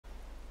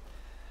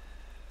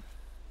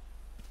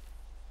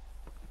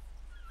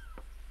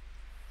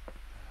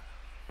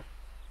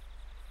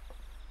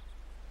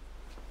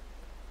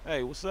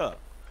Hey, what's up?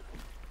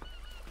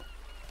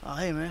 Oh,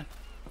 hey, man.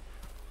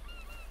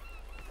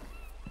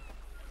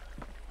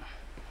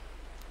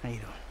 How you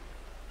doing?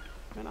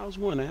 Man, I was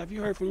wondering, have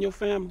you heard from your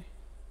family?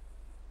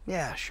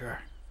 Yeah, sure.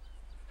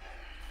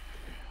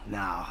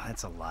 No,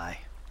 that's a lie.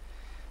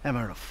 I haven't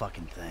heard a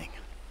fucking thing.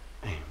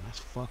 Damn, that's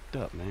fucked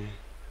up, man.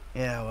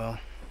 Yeah, well,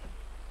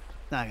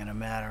 not gonna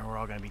matter. We're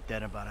all gonna be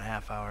dead in about a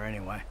half hour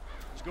anyway.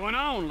 What's going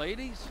on,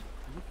 ladies?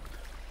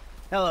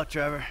 Hello,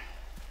 Trevor.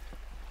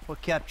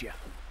 What kept you?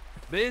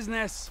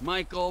 Business,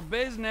 Michael,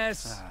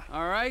 business.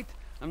 All right?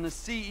 I'm the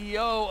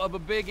CEO of a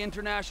big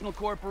international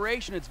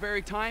corporation. It's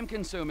very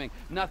time-consuming.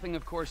 Nothing,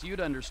 of course, you'd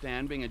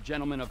understand, being a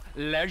gentleman of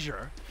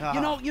leisure. You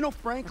know,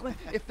 Franklin,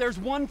 if there's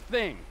one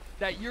thing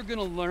that you're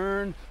gonna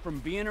learn from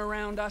being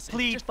around us...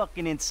 Plead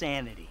fucking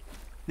insanity.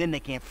 Then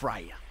they can't fry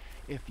you.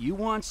 If you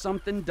want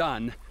something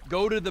done,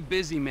 go to the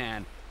busy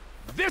man.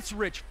 This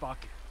rich fuck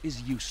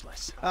is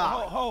useless.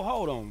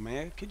 Hold on,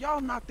 man. Could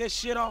y'all knock that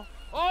shit off?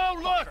 Oh,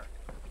 look!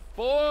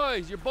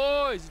 Boys, you're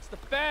boys. It's the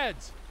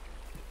feds.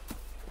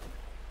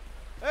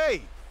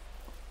 Hey!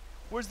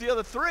 Where's the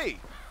other three?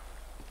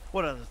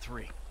 What other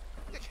three?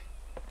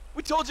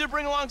 We told you to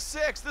bring along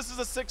 6. This is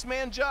a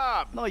 6-man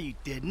job. No, you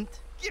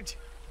didn't.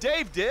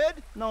 Dave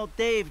did? No,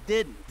 Dave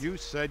didn't. You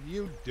said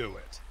you'd do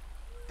it.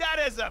 That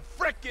is a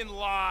frickin'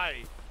 lie.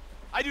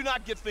 I do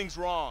not get things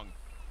wrong.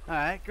 All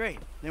right, great.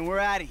 Then we're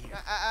out of here.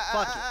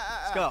 Fuck it.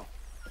 Let's go.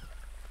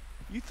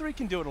 You 3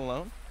 can do it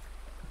alone.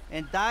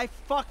 And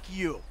fuck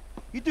you.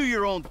 You do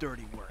your own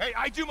dirty work. Hey,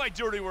 I do my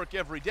dirty work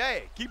every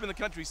day, keeping the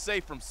country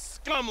safe from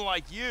scum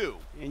like you.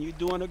 And you're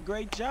doing a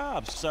great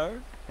job, sir.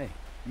 Hey,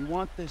 you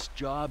want this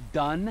job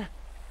done?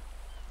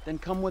 Then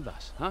come with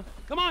us, huh?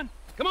 Come on,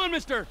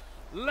 Mr.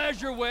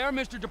 Leisureware,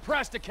 Mr.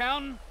 Depressed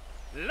Accountant.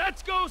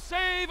 Let's go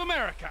save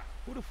America.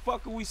 Who the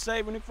fuck are we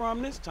saving it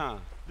from this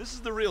time? This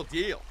is the real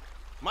deal.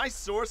 My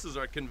sources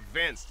are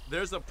convinced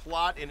there's a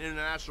plot in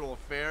international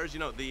affairs, you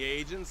know, the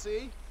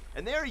agency,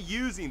 and they're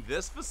using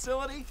this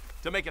facility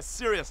to make a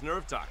serious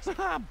nerve toxin.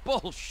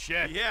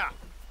 Bullshit. Yeah,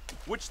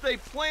 which they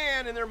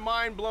plan in their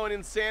mind-blowing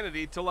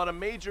insanity to let a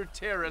major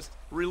terrorist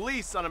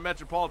release on a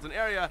metropolitan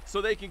area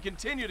so they can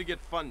continue to get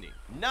funding.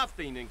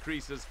 Nothing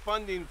increases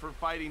funding for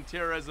fighting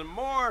terrorism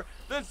more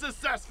than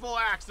successful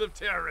acts of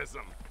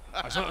terrorism.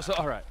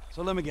 All right,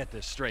 so let me get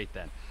this straight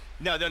then.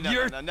 No,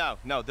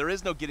 there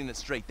is no getting it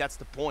straight. That's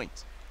the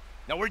point.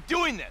 Now we're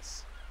doing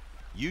this.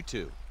 You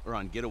 2 are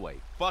on getaway.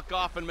 Fuck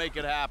off and make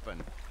it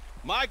happen.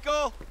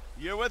 Michael,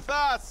 you're with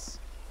us.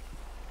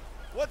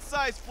 What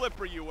size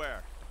flipper you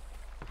wear?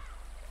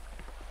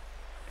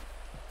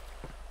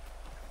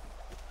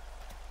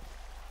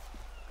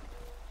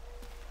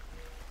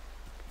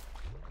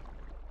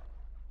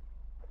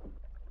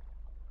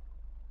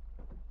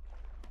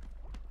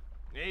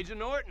 Agent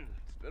Norton,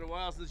 it's been a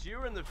while since you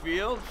were in the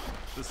field.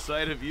 The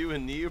sight of you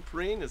in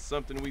neoprene is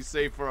something we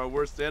save for our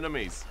worst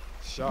enemies.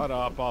 Shut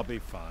up, I'll be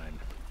fine.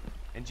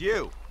 And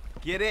you,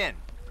 get in.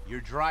 You're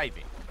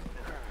driving.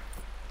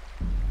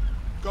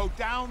 Go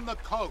down the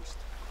coast.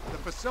 The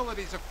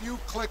facility's a few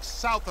clicks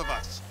south of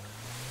us.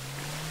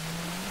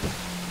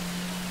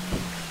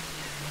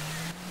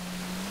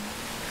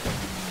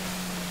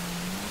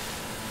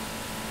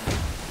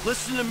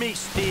 Listen to me,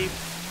 Steve.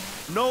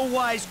 No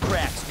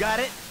wisecracks, got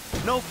it?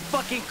 No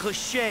fucking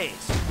cliches.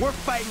 We're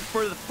fighting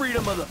for the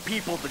freedom of the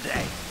people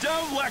today.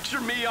 Don't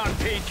lecture me on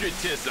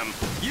patriotism.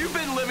 You've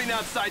been living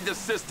outside the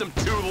system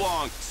too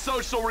long.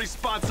 Social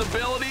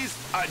responsibilities,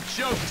 a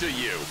joke to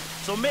you.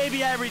 So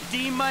maybe I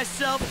redeem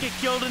myself, get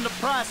killed in the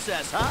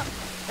process, huh?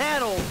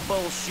 That old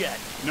bullshit.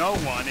 No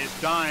one is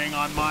dying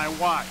on my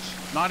watch.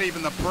 Not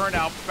even the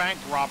burnout bank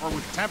robber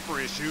with temper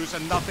issues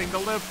and nothing to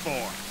live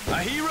for.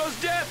 A hero's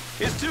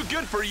death is too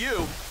good for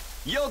you.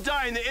 You'll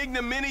die in the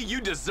ignominy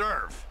you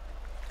deserve.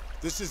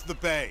 This is the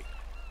bay.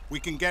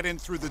 We can get in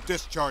through the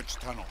discharge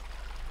tunnel.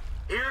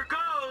 Here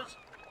goes.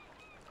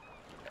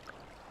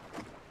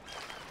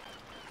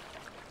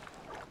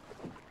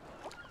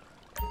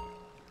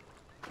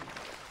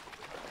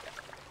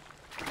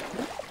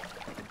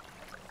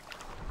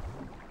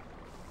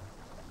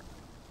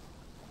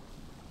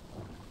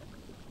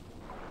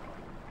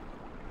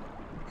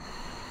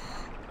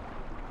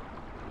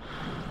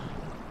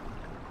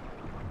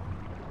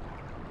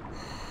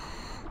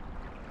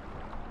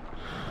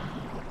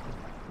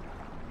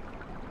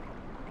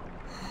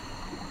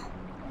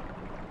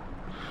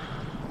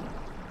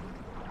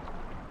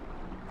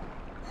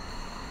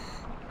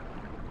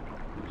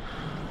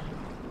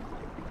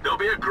 There'll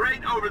be a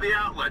grate over the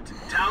outlet.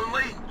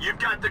 Townley, you've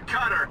got the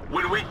cutter.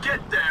 When we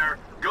get there,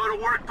 go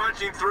to work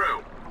punching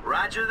through.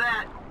 Roger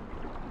that.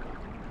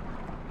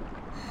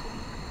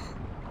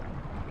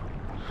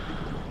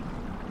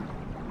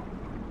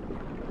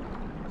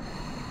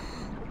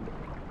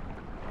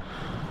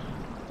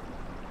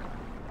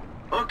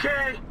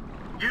 Okay,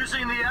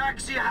 using the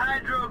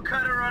oxyhydro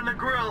cutter on the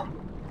grill.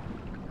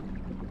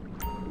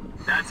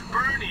 That's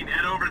burning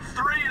at over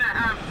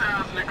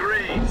 3,500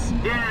 degrees.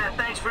 Yeah,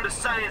 thanks for the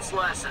science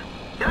lesson.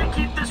 Can I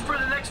keep this for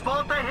the next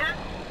vault I hit?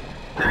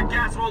 That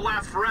gas won't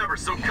last forever,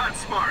 so cut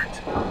smart.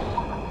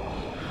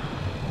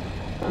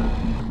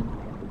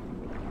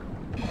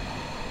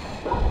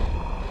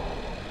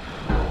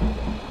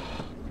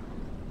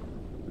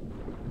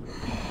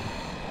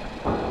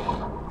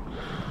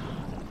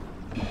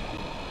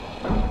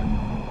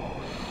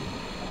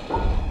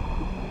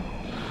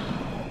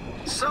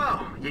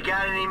 You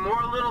got any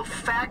more little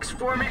facts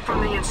for me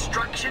from the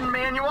instruction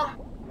manual?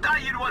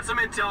 Thought you'd want some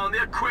intel on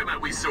the equipment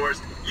we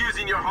sourced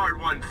using your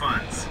hard-won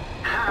funds.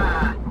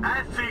 Ha!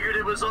 I figured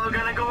it was all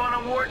gonna go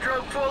on a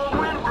wardrobe full of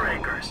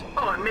windbreakers.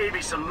 Oh, and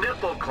maybe some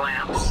nipple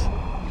clamps.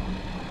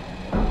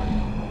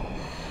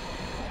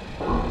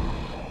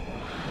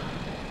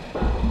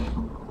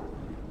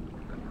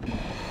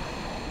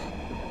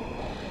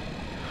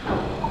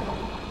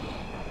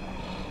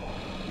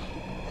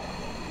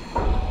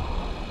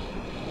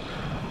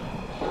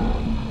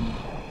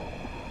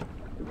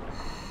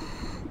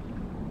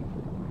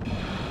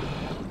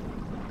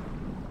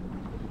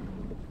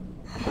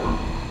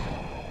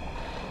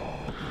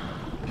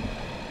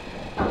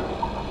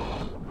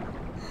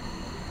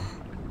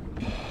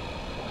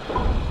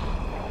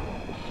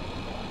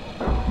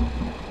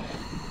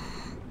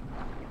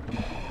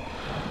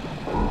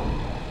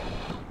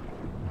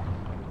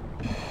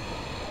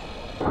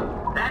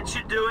 That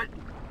should do it.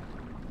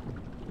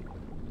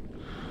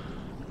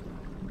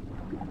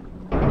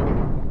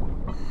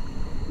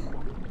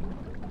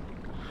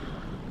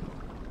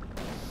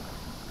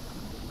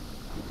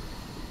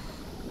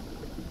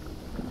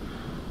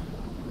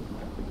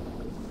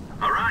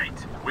 All right,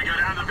 we go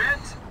down the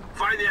vent,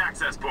 find the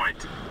access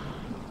point.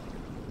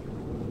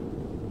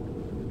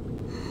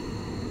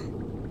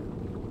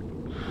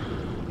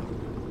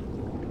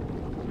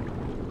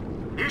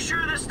 You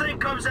sure this thing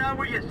comes out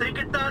where you think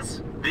it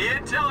does? The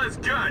intel is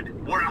good.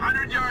 We're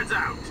 100 yards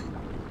out.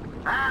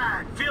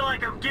 Ah, I feel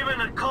like I'm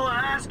giving a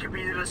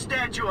colonoscopy to the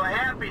Statue of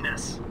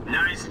Happiness.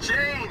 Nice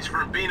change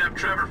from beating up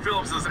Trevor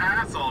Phillips'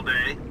 ass all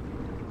day.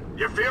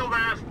 You feel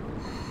that?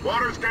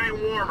 Water's getting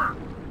warmer.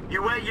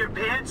 You wet your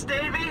pants,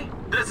 Davey?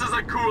 This is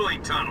a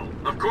cooling tunnel.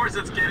 Of course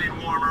it's getting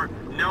warmer.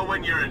 No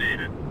one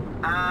urinated.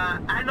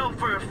 I know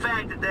for a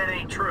fact that that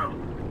ain't true.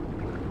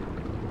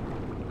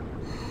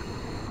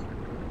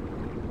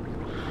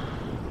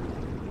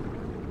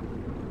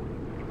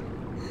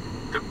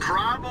 The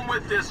problem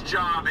with this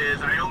job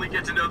is I only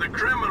get to know the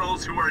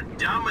criminals who are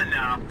dumb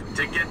enough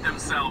to get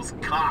themselves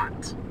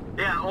caught.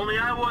 Yeah, only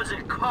I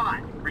wasn't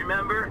caught,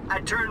 remember?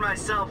 I turned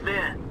myself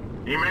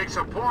in. He makes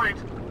a point.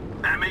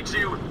 That makes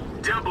you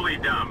doubly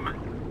dumb.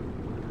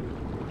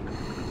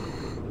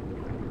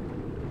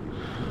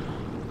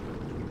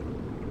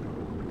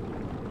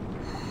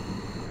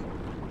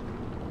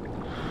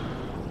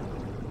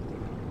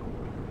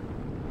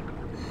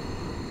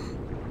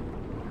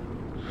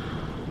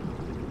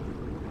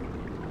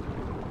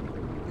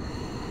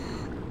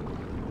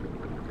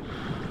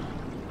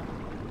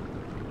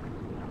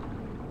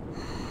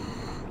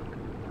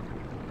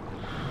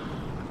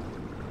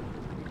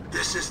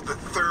 This is the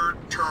third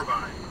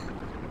turbine.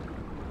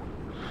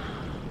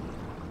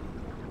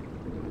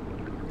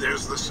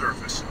 There's the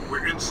surface.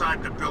 We're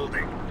inside the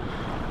building.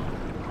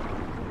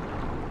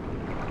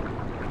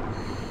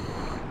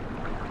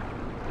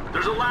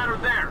 There's a ladder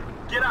there.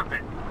 Get up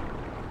it.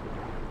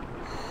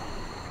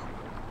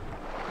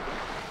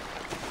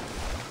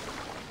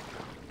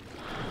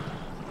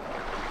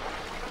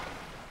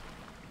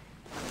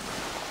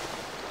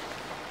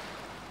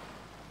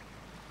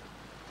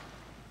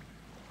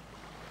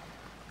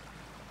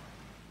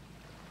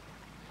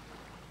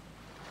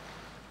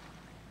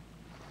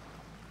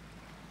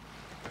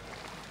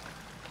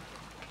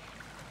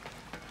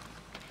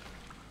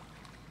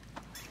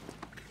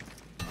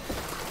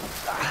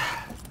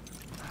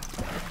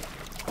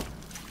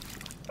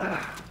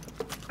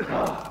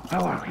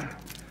 How are we?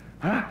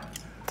 Huh?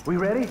 We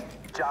ready?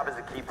 Job is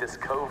to keep this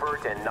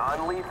covert and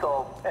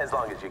non-lethal as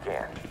long as you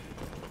can.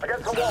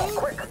 Against the wall,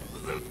 quick!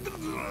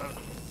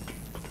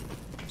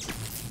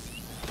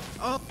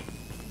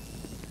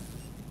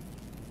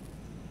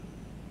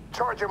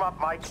 Charge him up,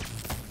 Mike.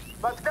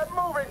 Let's get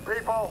moving,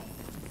 people!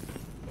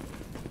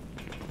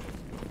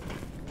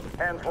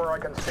 Hands where I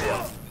can see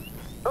them.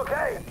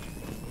 Okay,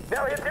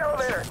 now hit the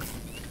elevator.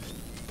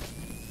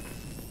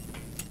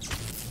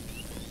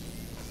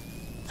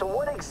 So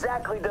what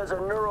exactly does a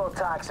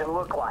neurotoxin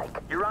look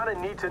like? You're on a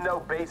need-to-know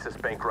basis,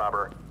 bank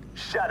robber.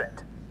 Shut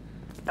it.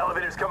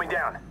 Elevator's coming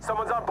down.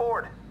 Someone's on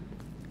board.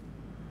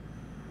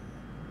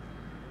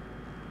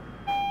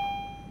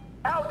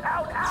 Out,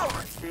 out,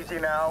 out! Easy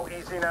now,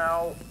 easy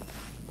now.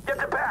 Get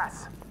the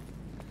pass.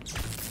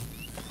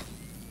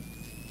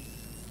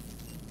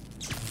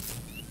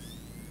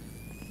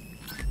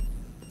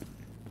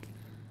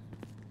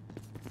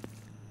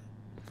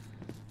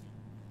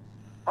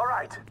 All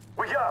right,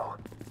 we go.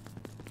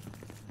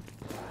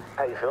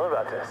 How you feeling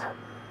about this?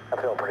 I'm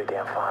feeling pretty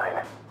damn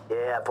fine.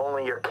 Yeah, if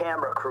only your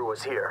camera crew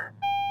was here.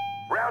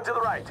 Round to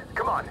the right.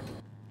 Come on.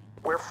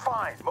 We're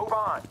fine. Move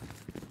on.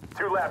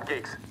 2 lab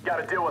geeks.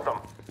 Gotta deal with them.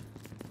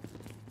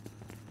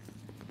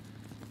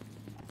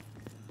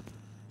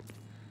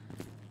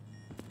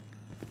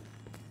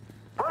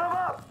 Put them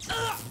up!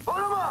 Put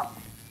them up!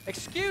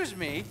 Excuse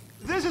me?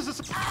 This is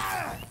a...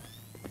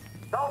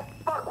 Don't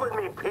fuck with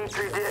me,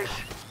 Petri dish.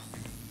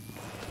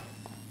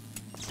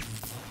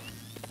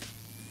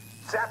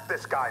 Zap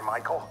this guy,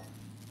 Michael.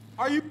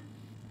 Are you...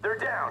 They're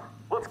down.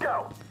 Let's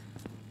go.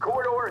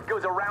 Corridor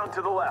goes around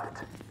to the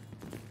left.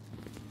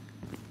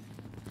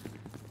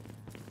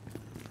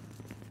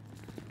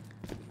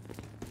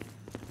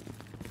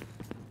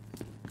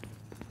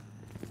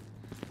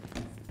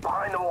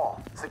 behind the wall.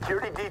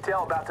 Security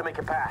detail about to make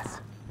a pass.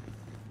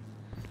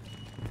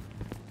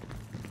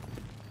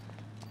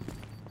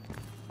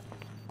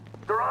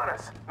 They're on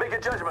us. Make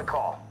a judgment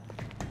call.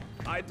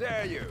 I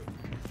dare you.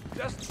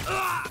 Just...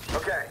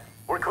 Okay,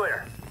 we're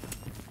clear.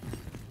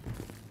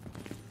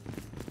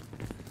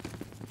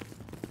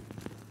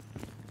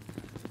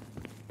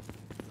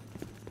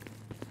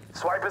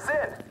 Swipe us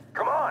in.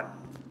 Come on.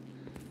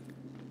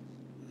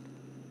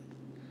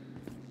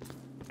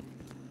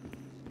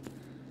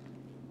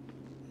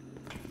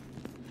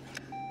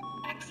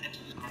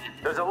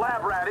 There's a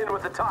lab rat in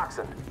with the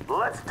toxin.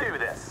 Let's do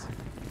this.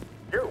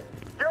 You!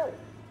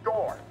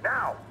 Door,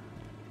 now!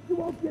 You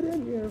won't get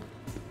in here.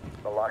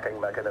 The locking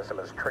mechanism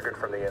is triggered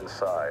from the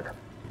inside.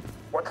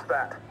 What's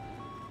that?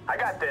 I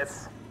got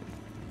this.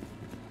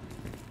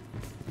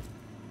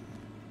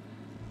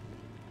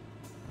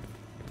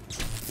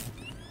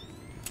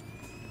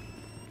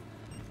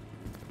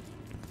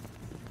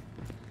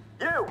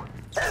 You!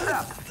 Hands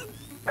up!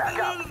 Back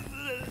up!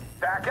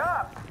 Back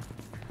up!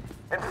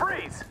 And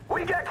freeze!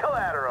 We get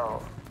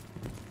collateral!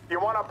 You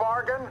want a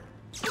bargain?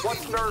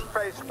 What's Nerd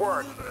Face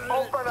worth?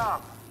 Open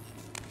up!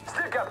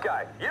 Stick up,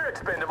 guy. You're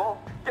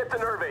expendable. Get the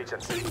nerve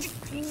agent.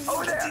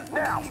 Over there,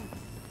 now!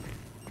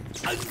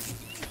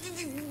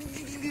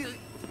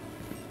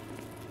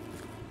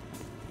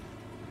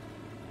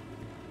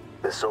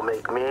 This'll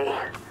make me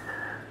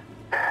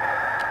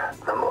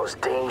the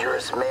most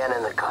dangerous man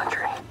in the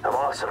country. I'm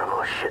also the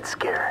most shit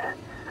scared.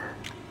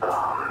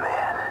 Oh,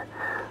 man.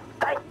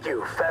 Thank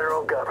you,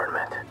 federal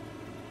government.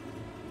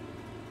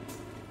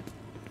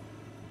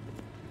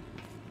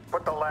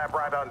 Put the lab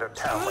rat under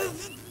Townley.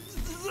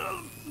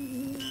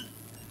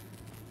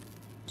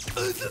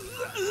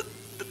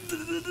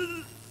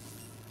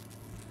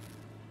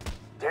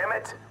 Damn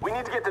it! We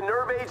need to get the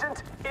nerve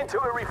agent into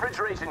a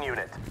refrigeration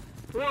unit.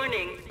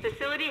 Warning,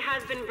 facility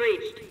has been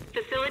breached.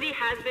 Facility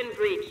has been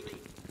breached.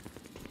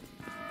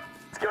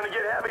 It's gonna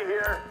get heavy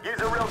here. Use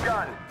a real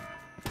gun.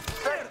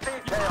 Set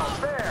detail,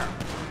 there!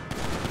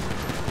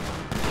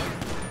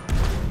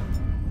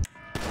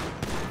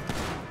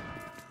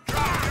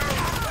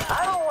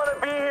 I don't want to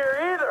be here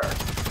either.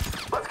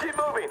 Let's keep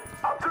moving.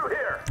 Up through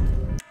here.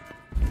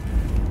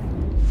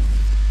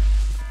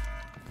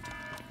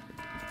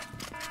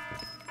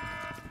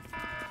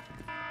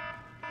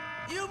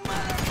 You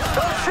mother...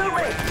 Don't shoot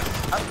me!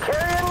 I'm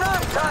carrying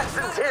nerve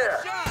toxins here!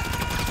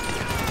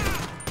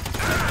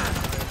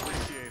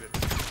 Appreciate it.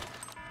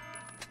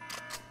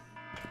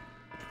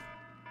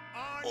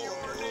 On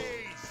your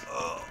knees.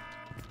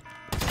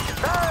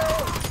 No!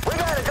 We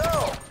gotta go!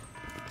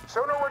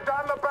 Sooner we're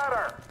done, the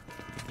better!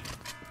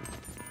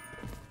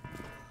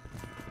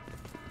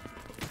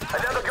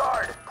 Another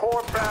guard!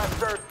 Poor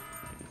bastard!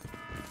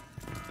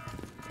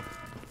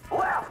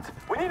 Left!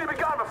 We need to be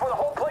gone before the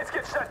whole place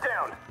gets shut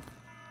down!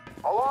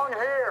 Along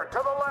here, to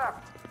the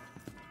left!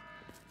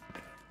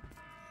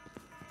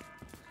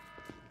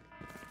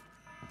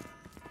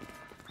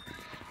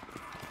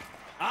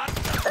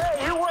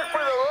 Hey, you work for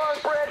the wrong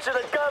branch of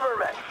the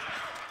government!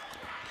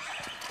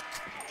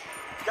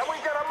 Can we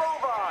get a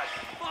move on?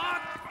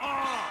 Fuck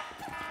off!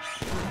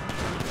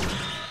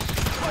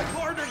 My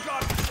partner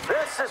got...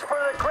 This is for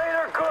the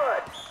greater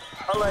good!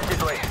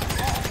 Allegedly.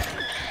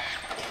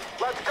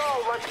 Let's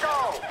go, let's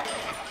go!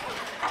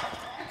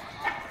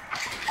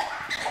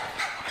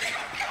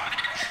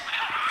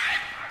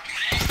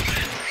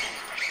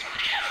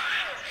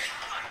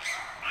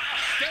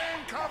 Stay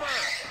in cover!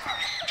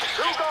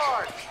 Two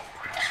guards!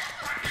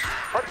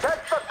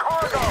 Protect the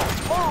cargo!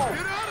 Move!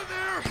 Get out of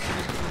there!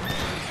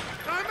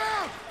 I'm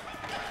out!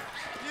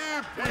 You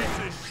piece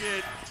of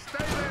shit!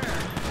 Stay there!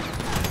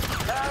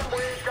 Can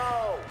we go?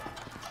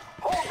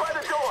 Hold by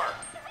the door!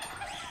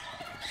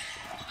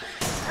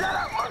 Shut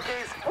up,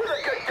 monkeys! We're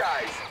the good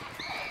guys!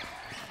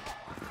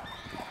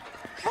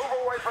 Move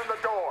away from the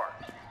door!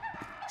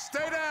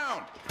 Stay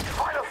down!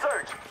 Final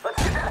search!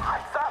 Let's get that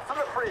hot sauce in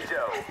the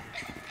frigo!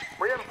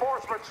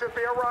 Reinforcements should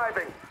be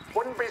arriving.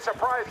 Wouldn't be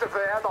surprised if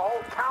they had the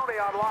whole county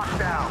on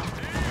lockdown.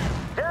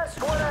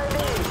 Just what I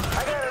need!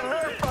 I got a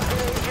nerve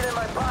fucking agent in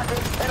my pocket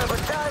and a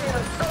battalion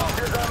of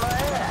soldiers on my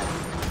ass!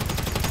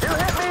 You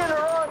hit me in the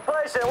wrong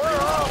place and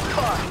we're all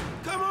fucked!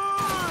 Come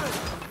on!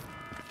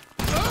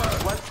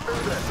 Let's do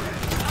this.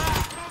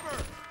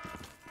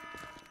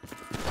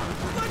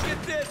 Look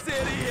at this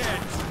idiot!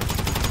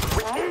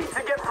 We need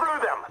to get through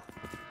them!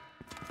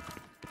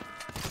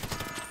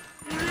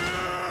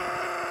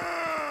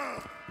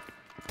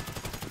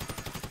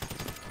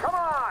 Come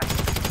on!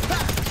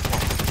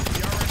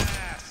 You're an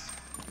ass!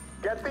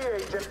 Get the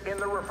agent in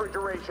the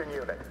refrigeration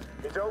unit.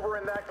 He's over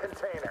in that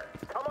container.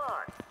 Come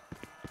on!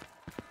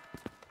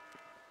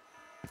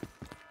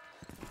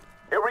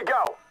 Here we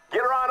go!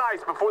 Get her on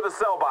ice before the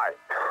sell-by.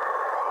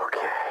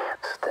 Okay,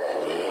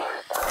 steady.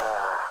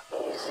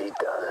 Easy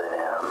does it,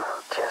 Em.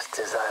 Just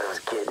as I was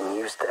getting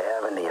used to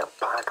having the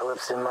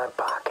apocalypse in my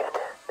pocket.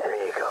 There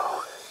you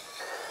go.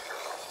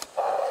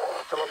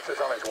 Phillips is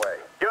on his way.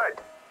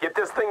 Good. Get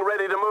this thing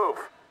ready to move.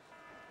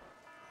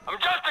 I'm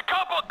just a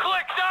couple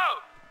clicks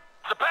out.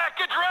 Is the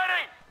package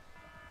ready?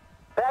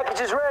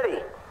 Package is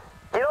ready.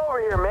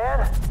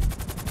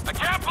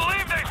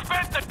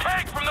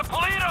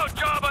 torpedo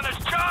job on this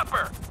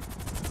chopper!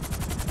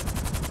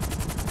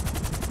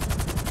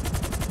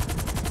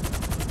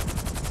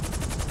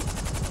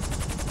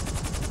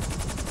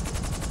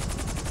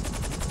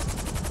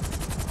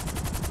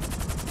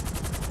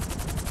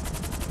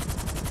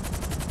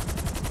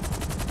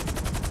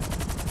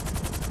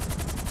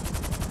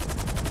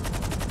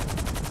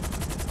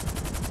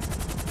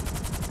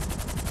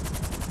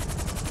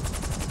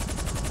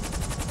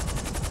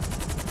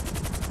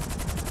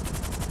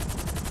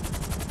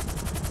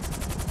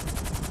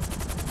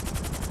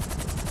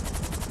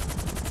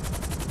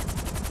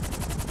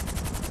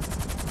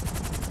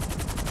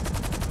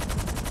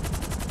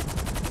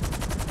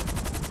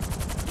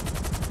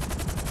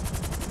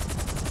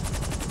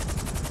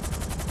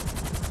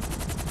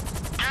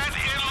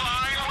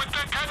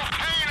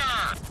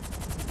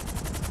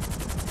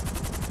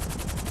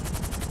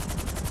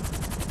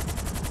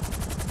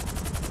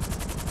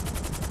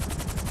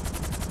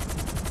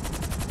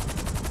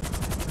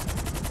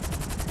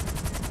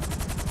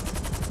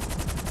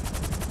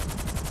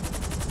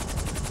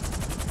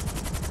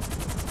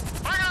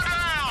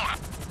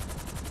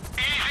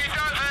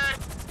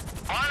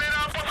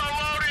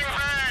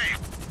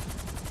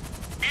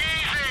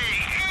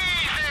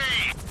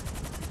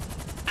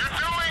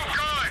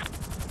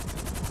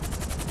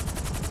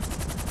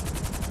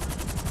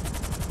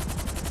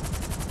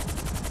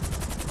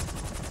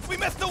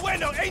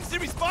 Agency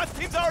response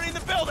team's already in the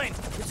building!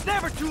 It's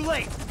never too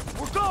late!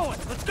 We're going!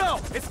 Let's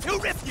go! It's too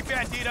risky,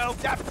 Bandito!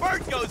 That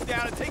bird goes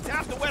down and takes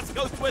half the West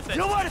Coast with it!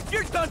 You know what? If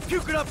you're done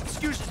puking up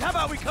excuses, how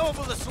about we come up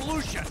with a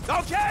solution?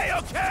 Okay,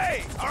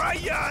 okay!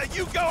 Alright,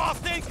 you go, I'll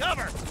stay in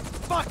cover!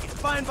 Fuck it,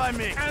 fine by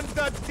me. And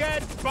the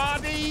dead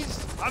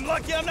bodies? I'm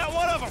lucky I'm not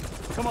one of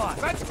them! Come on.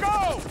 Let's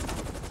go!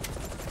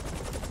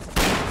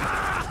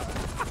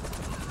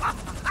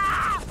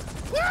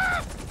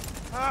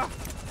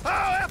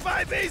 Oh,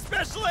 FIB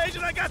Special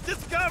Agent, I got this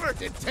covered!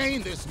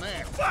 Detain this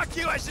man. Fuck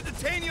you, I should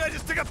detain you, I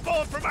just took a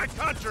bullet for my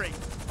country!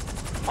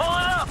 Pull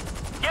it up!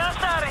 Get us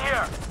out of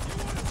here!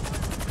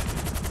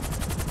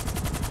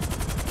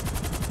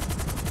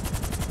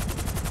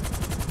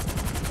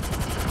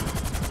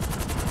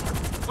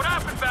 What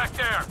happened back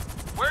there?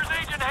 Where's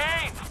Agent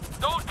Haynes?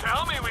 Don't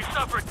tell me we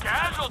suffered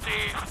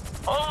casualties!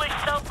 Only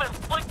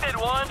self-inflicted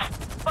ones!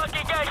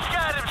 Fucking guy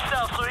shot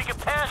himself so he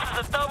could pass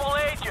as a double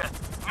agent!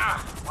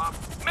 Well,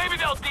 maybe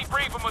they'll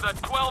debrief him with a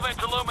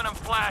 12-inch aluminum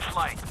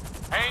flashlight.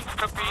 Haynes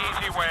took the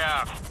easy way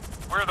out.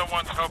 We're the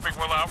ones hoping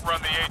we'll outrun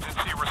the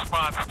agency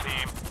response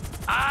team.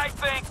 I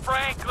think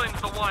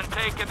Franklin's the one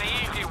taking the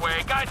easy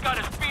way. Guy's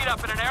got his feet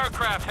up in an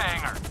aircraft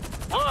hangar.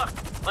 Look,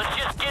 let's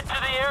just get to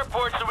the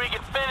airport so we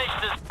can finish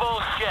this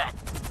bullshit.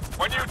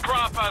 When you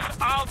drop us,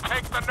 I'll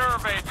take the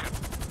nerve agent.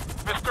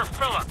 Mr.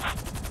 Phillips,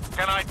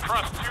 can I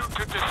trust you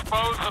to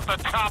dispose of the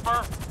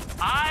chopper?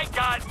 I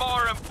got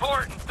more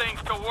important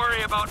things to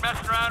worry about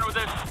messing around with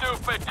this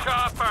stupid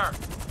chopper.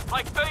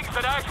 Like things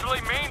that actually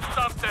mean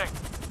something.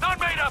 Not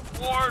made-up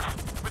wars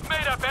with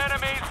made-up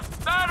enemies.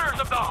 Matters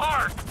of the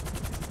heart.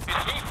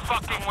 Is he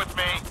fucking with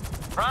me?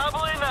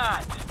 Probably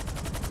not.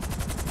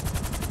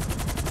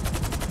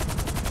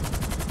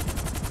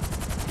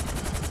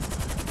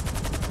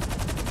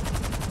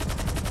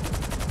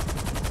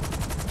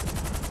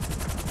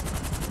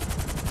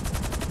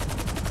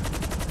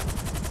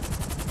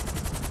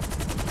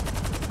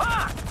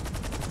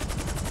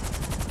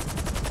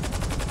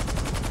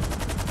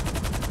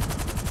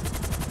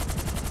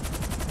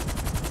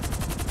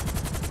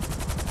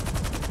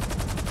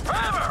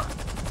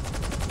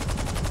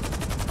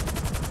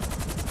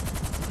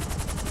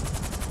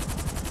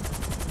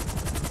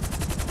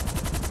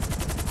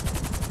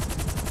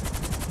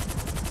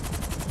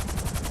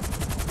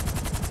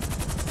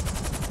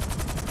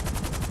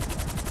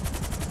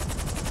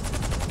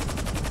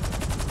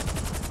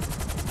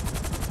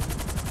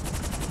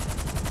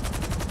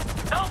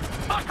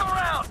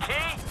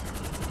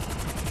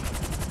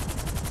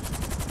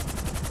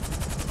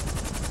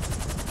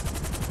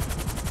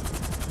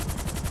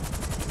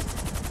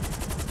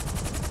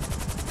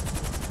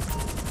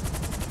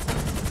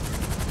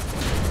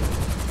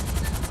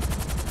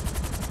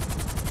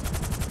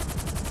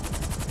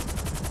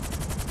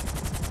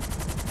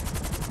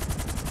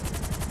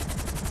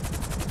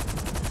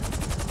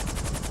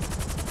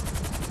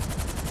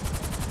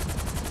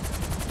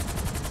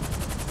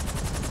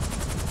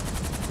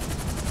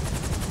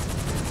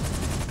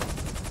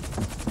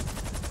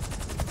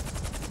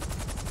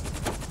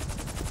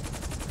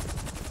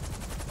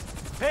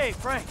 Hey,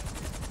 Frank.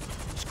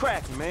 It's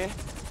cracking, man.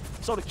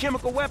 So the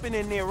chemical weapon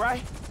in there,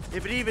 right?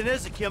 If it even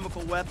is a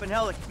chemical weapon,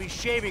 hell, it could be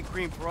shaving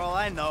cream for all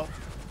I know.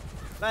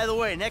 By the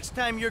way, next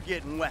time you're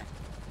getting wet.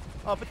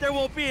 Oh, but there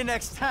won't be a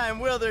next time,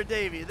 will there,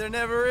 Davey? There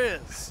never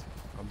is.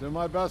 I'll do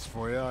my best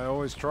for you. I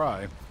always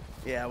try.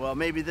 Yeah, well,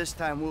 maybe this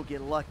time we'll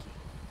get lucky.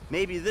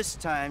 Maybe this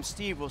time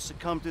Steve will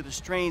succumb to the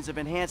strains of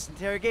enhanced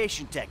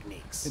interrogation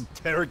techniques.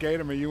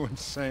 Interrogate him? Are you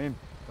insane?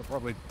 They're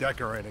probably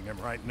decorating him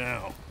right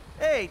now.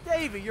 Hey,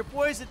 Davey, your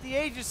boys at the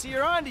agency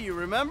are onto you,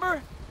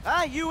 remember?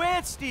 Huh? You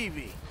and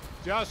Stevie.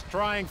 Just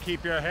try and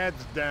keep your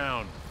heads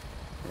down.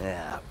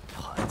 Yeah,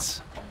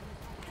 putz.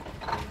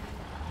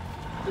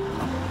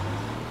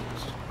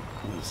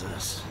 Who's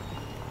this?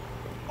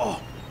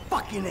 Oh,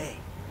 fucking A.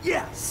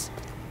 Yes!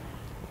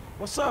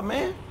 What's up,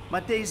 man? My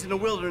days in the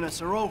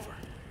wilderness are over.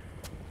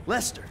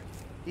 Lester,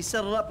 he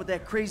settled up with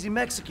that crazy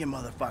Mexican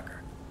motherfucker.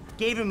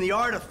 Gave him the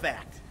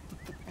artifact.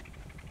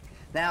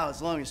 Now,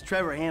 as long as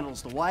Trevor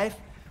handles the wife,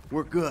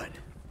 we're good.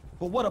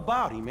 But what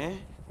about him, man?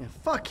 Yeah,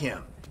 fuck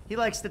him. He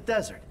likes the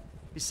desert.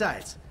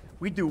 Besides,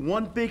 we do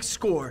one big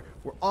score,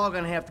 we're all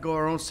gonna have to go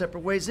our own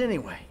separate ways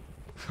anyway.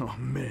 Oh,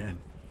 man.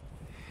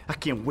 I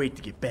can't wait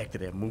to get back to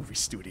that movie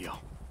studio.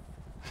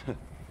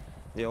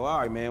 Yo, all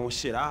right, man. Well,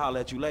 shit, I'll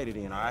holler at you later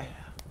then, all right?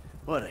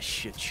 What a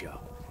shit show.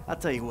 I'll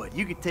tell you what,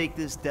 you could take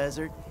this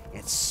desert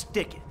and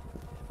stick it.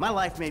 My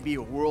life may be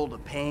a world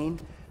of pain,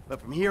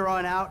 but from here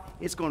on out,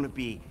 it's gonna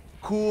be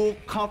cool,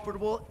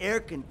 comfortable,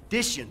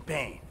 air-conditioned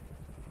pain.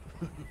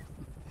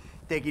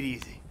 Take it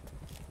easy.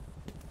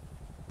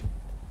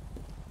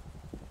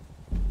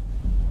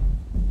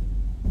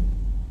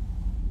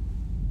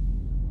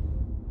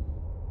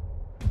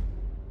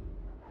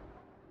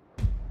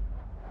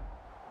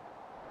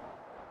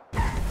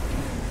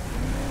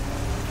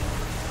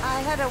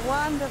 I had a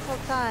wonderful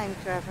time,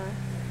 Trevor.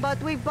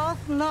 But we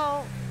both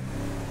know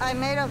I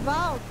made a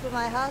vow to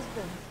my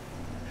husband.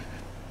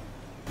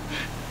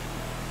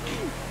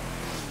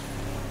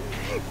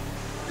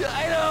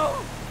 I know!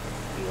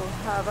 You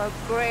have a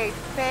great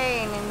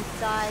pain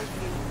inside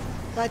you.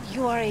 But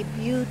you are a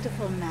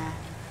beautiful man.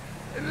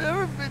 I've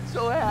never been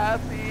so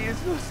happy and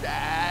so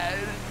sad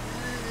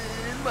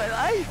in my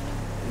life.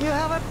 You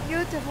have a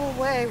beautiful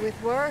way with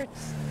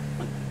words.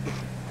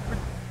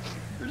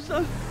 For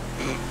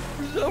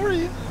some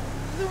reason,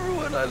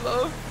 everyone I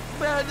love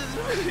abandons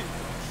me.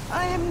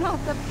 I am not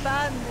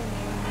abandoning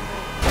you.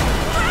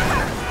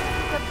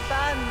 Not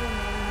abandoning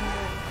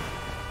you.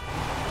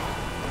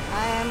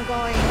 I am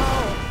going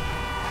home.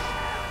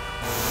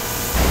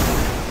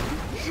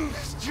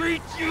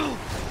 Street you!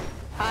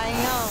 I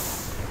know.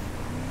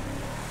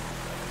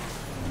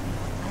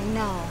 I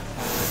know.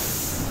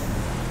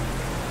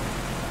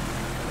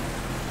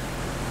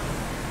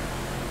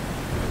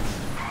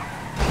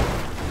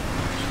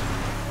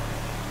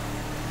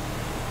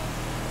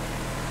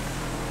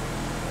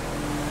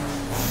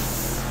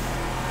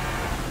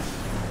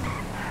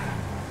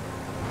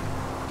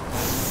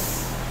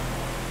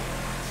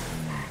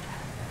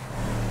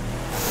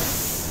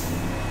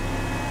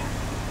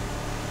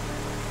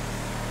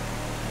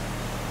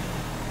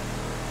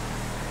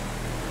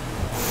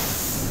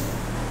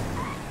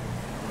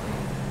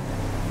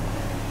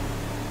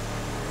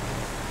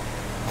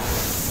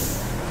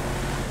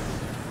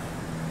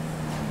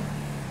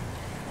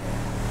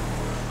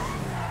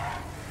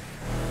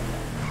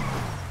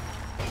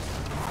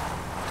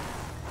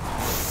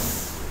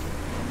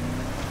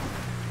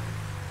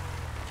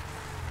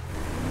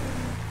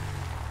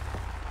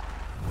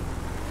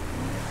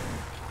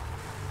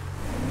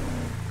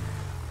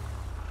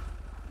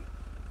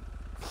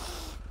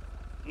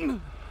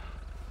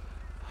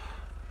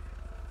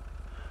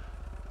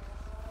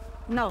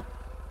 No.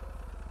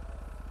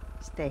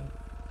 Stay.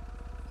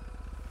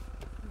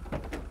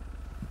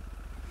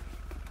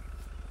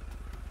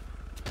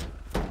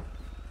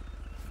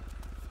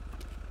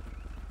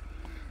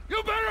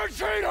 You better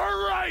treat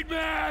her right,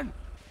 man!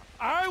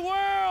 I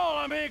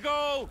will,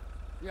 amigo!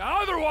 Yeah,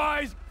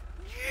 otherwise,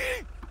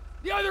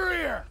 the other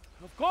ear!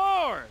 Of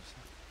course!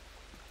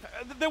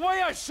 The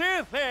way I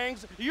see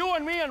things, you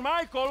and me and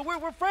Michael,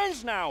 we're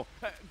friends now.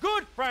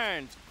 Good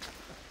friends.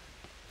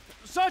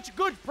 Such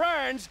good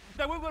friends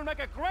that we will make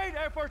a great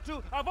effort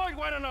to avoid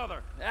one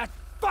another. That's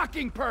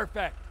fucking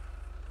perfect!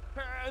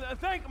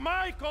 Thank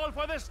Michael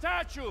for the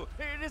statue.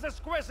 It is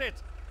exquisite.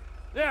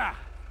 Yeah.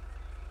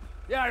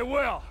 Yeah, I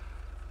will.